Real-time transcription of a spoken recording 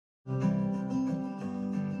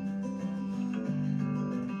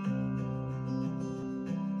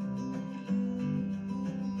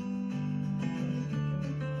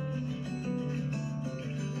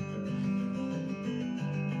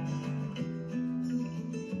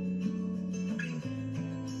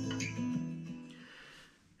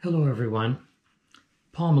Hello everyone,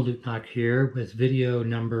 Paul Malutnak here with video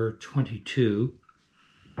number 22.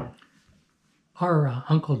 Our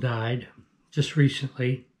uncle died just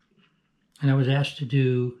recently, and I was asked to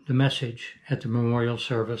do the message at the memorial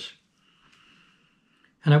service,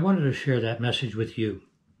 and I wanted to share that message with you.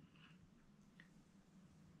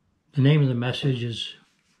 The name of the message is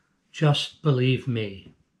Just Believe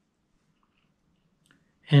Me,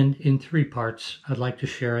 and in 3 parts I'd like to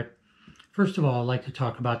share it. First of all, I'd like to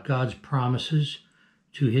talk about God's promises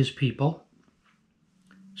to his people.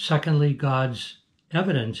 Secondly, God's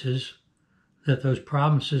evidences that those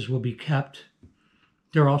promises will be kept.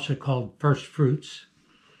 They're also called first fruits.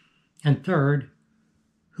 And third,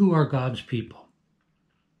 who are God's people?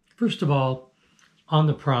 First of all, on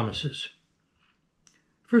the promises.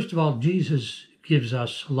 First of all, Jesus gives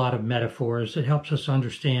us a lot of metaphors that helps us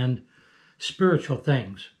understand spiritual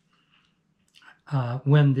things.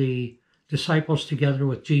 When the disciples together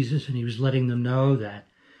with Jesus, and he was letting them know that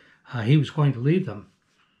he was going to leave them,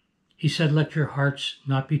 he said, "Let your hearts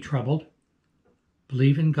not be troubled.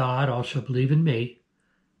 Believe in God, also believe in me."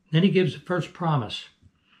 Then he gives the first promise.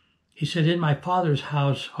 He said, "In my Father's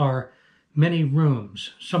house are many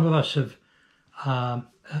rooms." Some of us have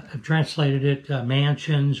translated it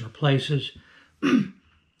mansions or places.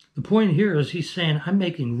 The point here is he's saying, I'm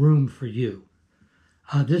making room for you.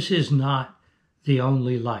 This is not the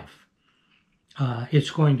only life. It's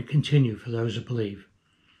going to continue for those who believe.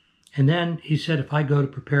 And then he said, if I go to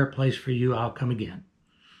prepare a place for you, I'll come again.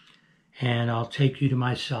 And I'll take you to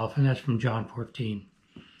myself. And that's from John 14.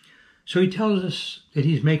 So he tells us that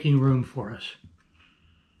he's making room for us.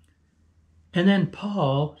 And then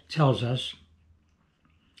Paul tells us,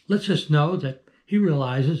 lets us know that he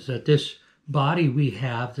realizes that this body we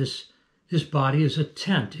have, this body is a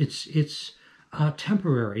tent. It's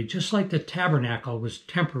temporary, just like the tabernacle was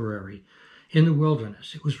temporary in the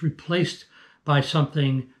wilderness. It was replaced by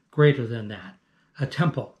something greater than that, a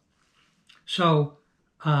temple. So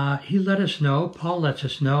he let us know, Paul lets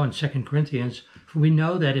us know in 2 Corinthians, for we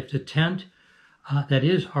know that if the tent that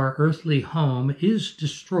is our earthly home is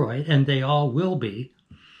destroyed, and they all will be,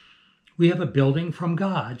 we have a building from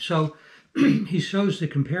God. So he shows the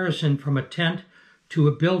comparison from a tent to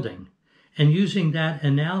a building, and using that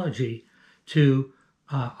analogy to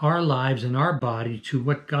our lives and our body to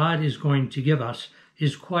what God is going to give us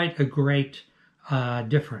is quite a great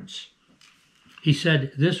difference. He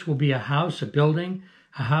said, this will be a house, a building,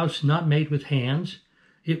 a house not made with hands.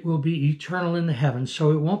 It will be eternal in the heavens,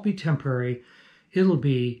 so it won't be temporary. It'll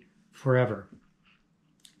be forever.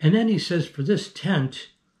 And then he says, for this tent,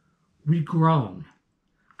 we groan.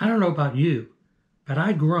 I don't know about you, but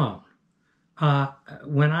I groan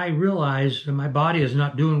when I realize that my body is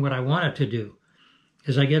not doing what I want it to do.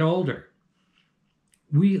 As I get older,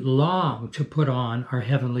 we long to put on our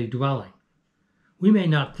heavenly dwelling. We may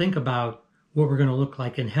not think about what we're going to look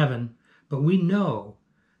like in heaven, but we know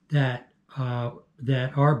that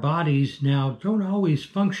that our bodies now don't always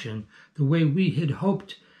function the way we had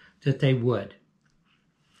hoped that they would.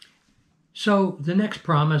 So the next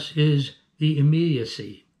promise is the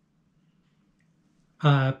immediacy.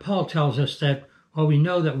 Paul tells us that while we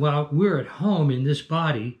know that while we're at home in this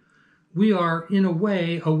body, we are in a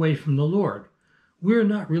way away from the Lord. We're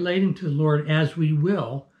not relating to the Lord as we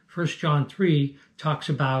will. 1 John 3 talks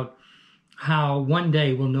about how one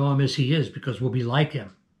day we'll know him as he is because we'll be like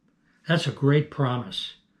him. That's a great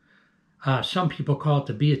promise. Some people call it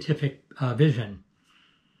the beatific vision.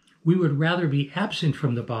 We would rather be absent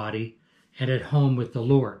from the body and at home with the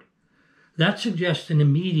Lord. That suggests an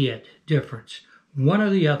immediate difference, one or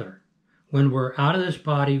the other. When we're out of this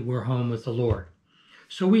body, we're home with the Lord.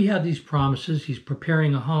 So we have these promises. He's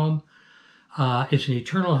preparing a home. It's an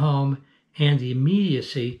eternal home, and the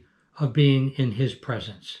immediacy of being in his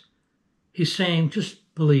presence. He's saying,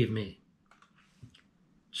 just believe me.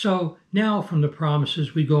 So now from the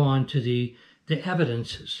promises, we go on to the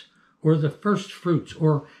evidences, or the first fruits,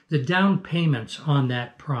 or the down payments on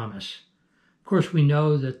that promise. Of course, we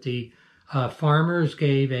know that the farmers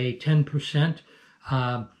gave a 10%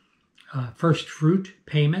 first fruit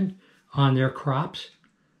payment on their crops.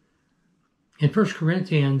 In 1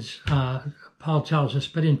 Corinthians, Paul tells us,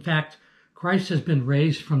 but in fact, Christ has been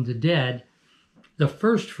raised from the dead, the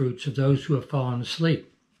first fruits of those who have fallen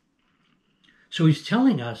asleep. So he's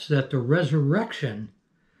telling us that the resurrection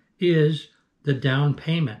is the down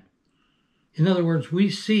payment. In other words,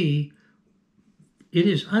 we see it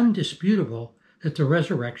is undisputable that the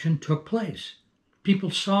resurrection took place.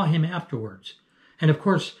 People saw him afterwards. And of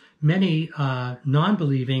course, many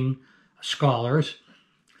non-believing scholars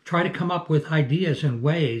try to come up with ideas and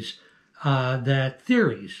ways,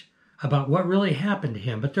 theories about what really happened to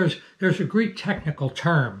him. But there's a Greek technical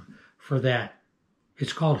term for that.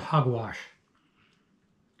 It's called hogwash.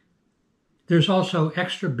 There's also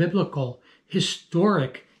extra biblical,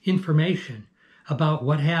 historic information about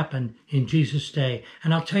what happened in Jesus' day.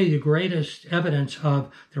 And I'll tell you, the greatest evidence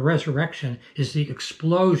of the resurrection is the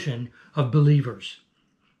explosion of believers.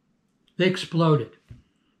 They exploded.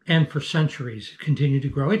 And for centuries, it continued to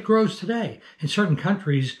grow. It grows today. In certain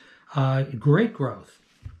countries, great growth.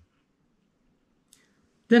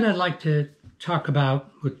 Then I'd like to talk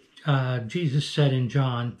about what Jesus said in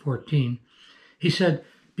John 14. He said,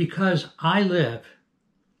 because I live,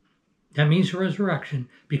 that means the resurrection,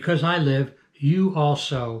 because I live, you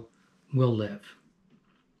also will live.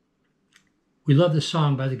 We love the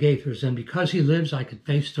song by the Gaithers, and because he lives, I could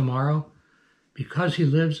face tomorrow. Because he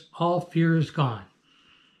lives, all fear is gone.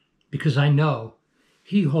 Because I know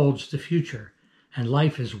he holds the future, and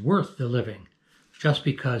life is worth the living just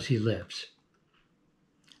because he lives.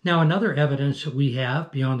 Now, another evidence that we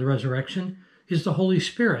have beyond the resurrection is the Holy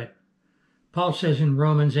Spirit. Paul says in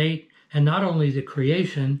Romans 8, and not only the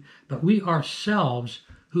creation, but we ourselves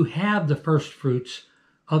who have the first fruits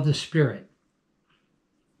of the Spirit.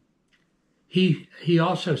 He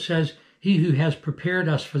also says, he who has prepared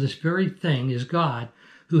us for this very thing is God,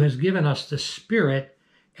 who has given us the Spirit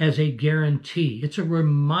as a guarantee. It's a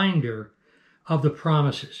reminder of the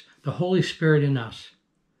promises, the Holy Spirit in us.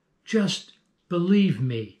 Just believe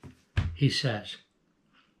me, he says.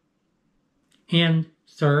 And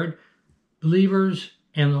third, believers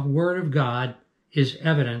and the Word of God is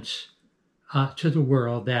evidence to the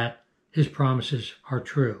world that his promises are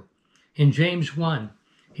true. In James 1,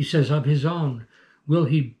 he says, of his own will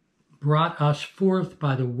he brought us forth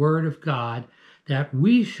by the word of God, that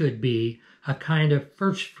we should be a kind of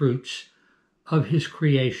first fruits of his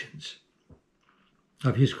creations,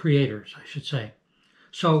 of his creators, I should say.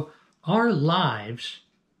 So our lives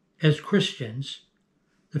as Christians,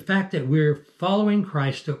 the fact that we're following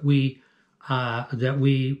Christ, that we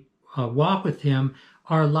walk with him,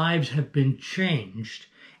 our lives have been changed,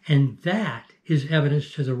 and that is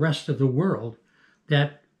evidence to the rest of the world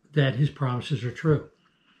that his promises are true.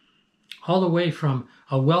 All the way from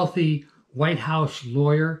a wealthy White House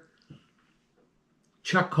lawyer,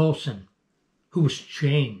 Chuck Colson, who was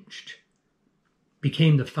changed,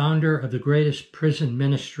 became the founder of the greatest prison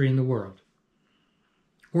ministry in the world.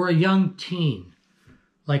 Or a young teen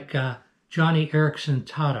like Johnny Erickson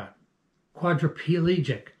Tada,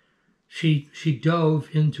 quadriplegic. She dove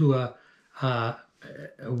into a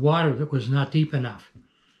water that was not deep enough.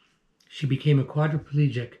 She became a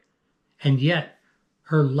quadriplegic, and yet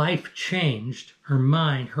her life changed, her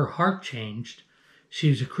mind, her heart changed. She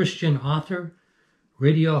was a Christian author,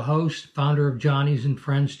 radio host, founder of Johnny's and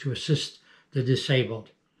Friends to Assist the Disabled.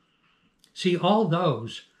 See, all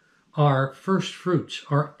those are first fruits,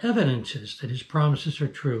 are evidences that his promises are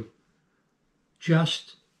true.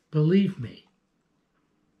 Just believe me.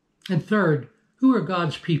 And third, who are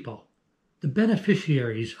God's people, the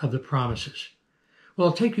beneficiaries of the promises? Well,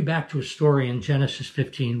 I'll take you back to a story in Genesis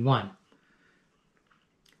 15:1.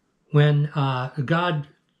 When God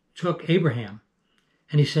took Abraham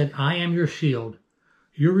and he said, I am your shield,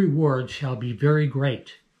 your reward shall be very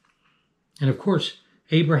great. And of course,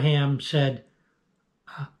 Abraham said,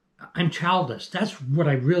 I'm childless. That's what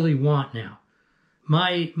I really want now.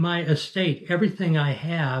 My estate, everything I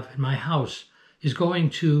have in my house is going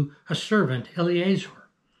to a servant, Eliezer.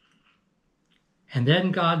 And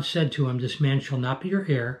then God said to him, this man shall not be your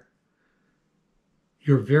heir.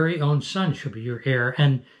 Your very own son shall be your heir.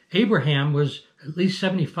 And Abraham was at least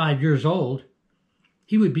 75 years old.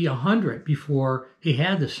 He would be 100 before he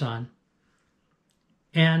had the son.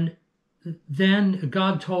 And then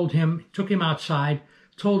God told him, took him outside,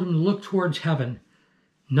 told him to look towards heaven,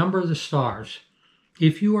 number the stars.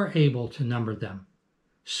 If you are able to number them,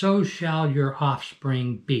 so shall your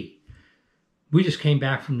offspring be. We just came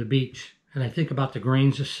back from the beach, and I think about the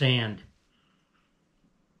grains of sand.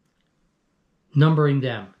 Numbering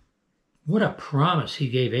them. What a promise he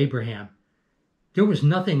gave Abraham. There was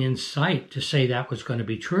nothing in sight to say that was going to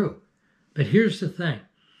be true. But here's the thing.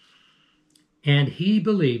 And he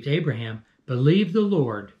believed, Abraham believed the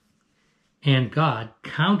Lord, and God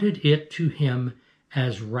counted it to him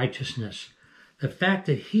as righteousness. The fact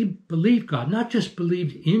that he believed God, not just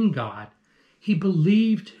believed in God, he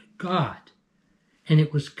believed God. And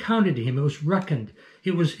it was counted to him, it was reckoned,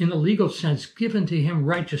 it was in a legal sense given to him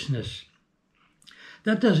righteousness.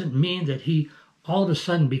 That doesn't mean that he all of a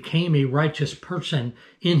sudden became a righteous person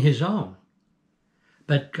in his own.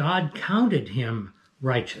 But God counted him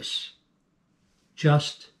righteous.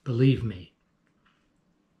 Just believe me.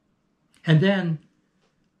 And then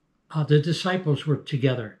the disciples were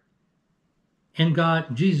together. And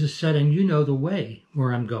Jesus said, and you know the way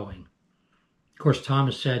where I'm going. Of course,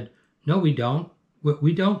 Thomas said, no, we don't.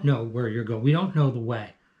 We don't know where you're going. We don't know the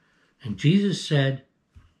way. And Jesus said,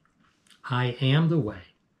 I am the way,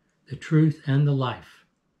 the truth, and the life.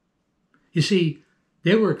 You see,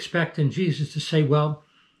 they were expecting Jesus to say, well,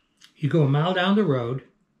 you go a mile down the road,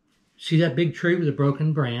 see that big tree with a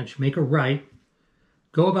broken branch, make a right,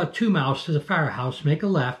 go about 2 miles to the firehouse, make a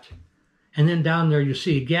left, and then down there you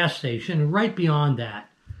see a gas station, and right beyond that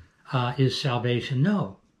is salvation.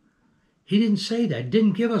 No, he didn't say that. He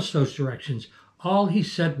didn't give us those directions. All he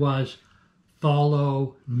said was,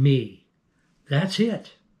 follow me. That's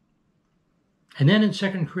it. And then in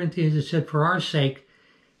 2 Corinthians it said, for our sake,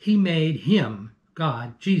 he made him,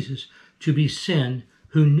 God, Jesus, to be sin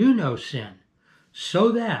who knew no sin,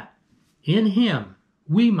 so that in him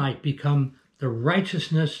we might become the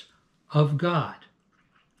righteousness of God.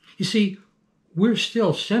 You see, we're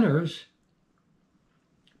still sinners,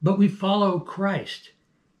 but we follow Christ.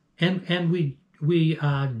 And we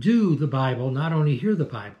do the Bible, not only hear the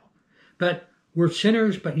Bible, but we're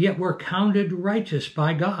sinners, but yet we're counted righteous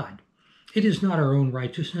by God. It is not our own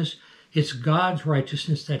righteousness. It's God's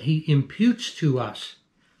righteousness that he imputes to us.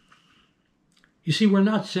 You see, we're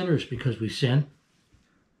not sinners because we sin.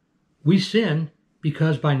 We sin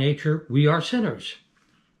because by nature we are sinners.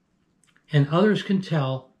 And others can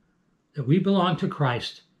tell that we belong to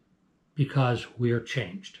Christ because we are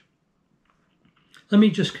changed. Let me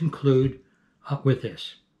just conclude with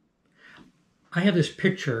this. I have this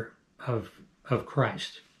picture of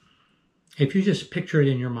Christ. If you just picture it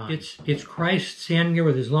in your mind, it's Christ standing there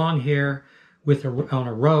with his long hair, on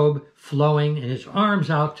a robe flowing, and his arms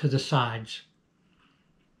out to the sides.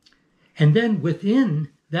 And then within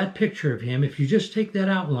that picture of him, if you just take that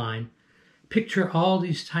outline, picture all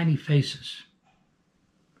these tiny faces.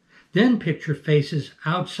 Then picture faces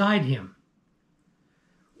outside him.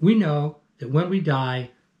 We know that when we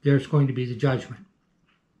die, there's going to be the judgment.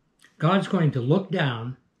 God's going to look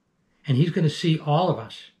down, and he's going to see all of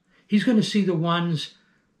us. He's going to see the ones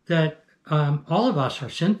that all of us are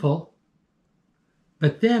sinful,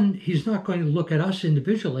 but then he's not going to look at us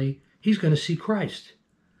individually. He's going to see Christ,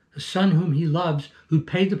 the Son whom he loves, who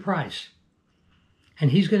paid the price.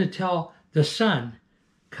 And he's going to tell the Son,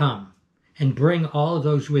 come and bring all of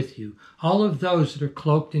those with you, all of those that are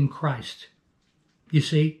cloaked in Christ. You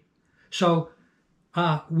see? So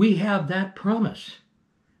we have that promise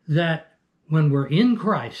that when we're in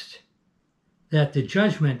Christ, that the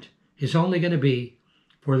judgment is only going to be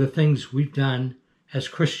for the things we've done as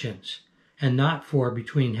Christians and not for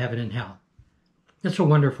between heaven and hell. That's a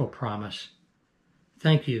wonderful promise.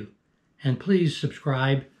 Thank you. And please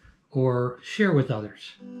subscribe or share with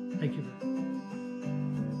others. Thank you very much.